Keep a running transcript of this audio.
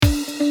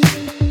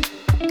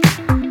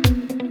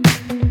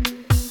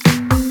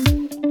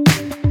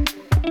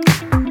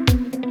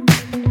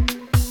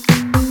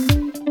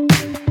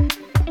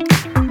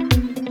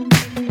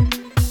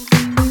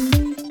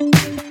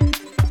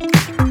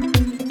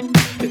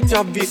ti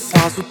ho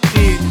vista su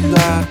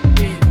Tinder.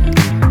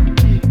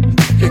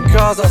 Che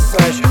cosa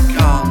stai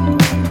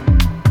cercando?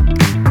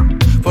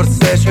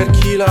 Forse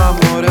cerchi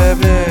l'amore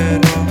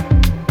vero,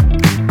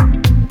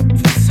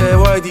 forse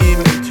vuoi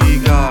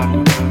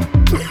dimenticarlo.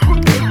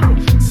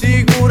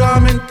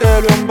 Sicuramente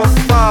lui è un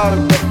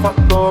bastardo, ha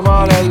fatto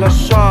male a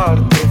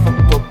lasciarlo, ha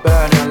fatto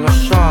bene a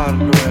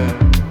lasciarlo.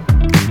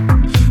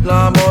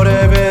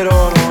 L'amore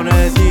vero non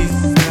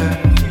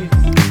esiste,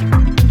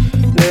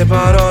 le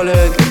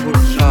parole di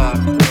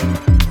bugiardo.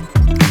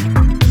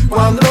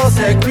 Quando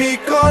sei qui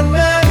con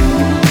me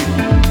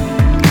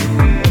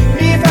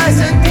mi fai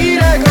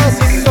sentire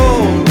così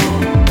solo.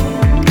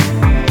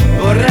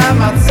 Vorrei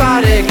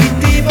ammazzare chi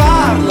ti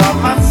parla,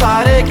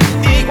 ammazzare chi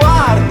ti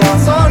guarda.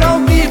 Sono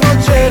un tipo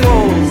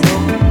geloso.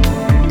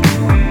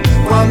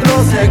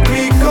 Quando sei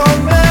qui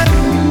con me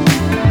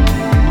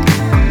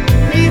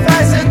mi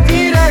fai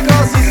sentire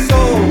così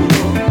solo.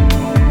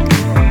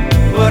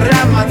 Vorrei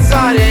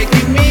ammazzare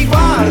chi mi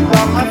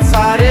guarda,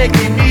 ammazzare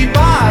chi mi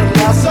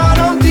parla.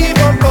 Sono un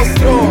tipo un po'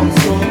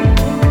 stronzo.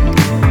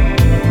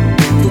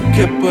 Tu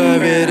che puoi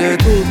avere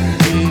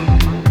tutti,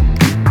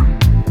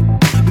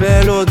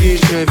 me lo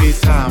dicevi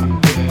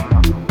sempre.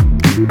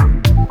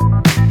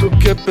 Tu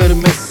che per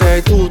me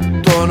sei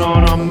tutto,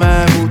 non ho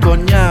mai avuto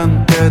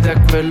niente ed è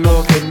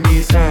quello che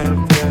mi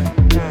serve.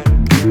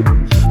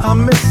 A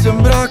me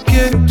sembra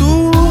che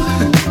tu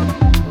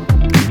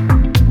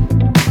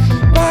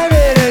puoi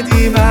avere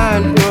di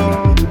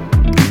meglio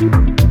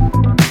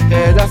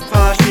ed è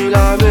facile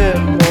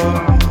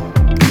averlo,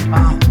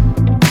 ma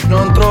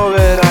non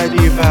troverai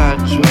di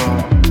peggio.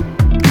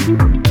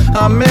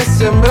 A me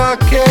sembra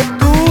che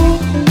tu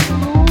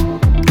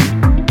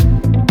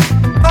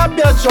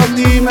abbia già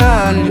di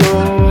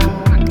meglio,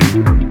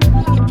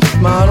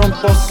 ma non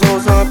posso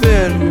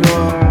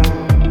saperlo.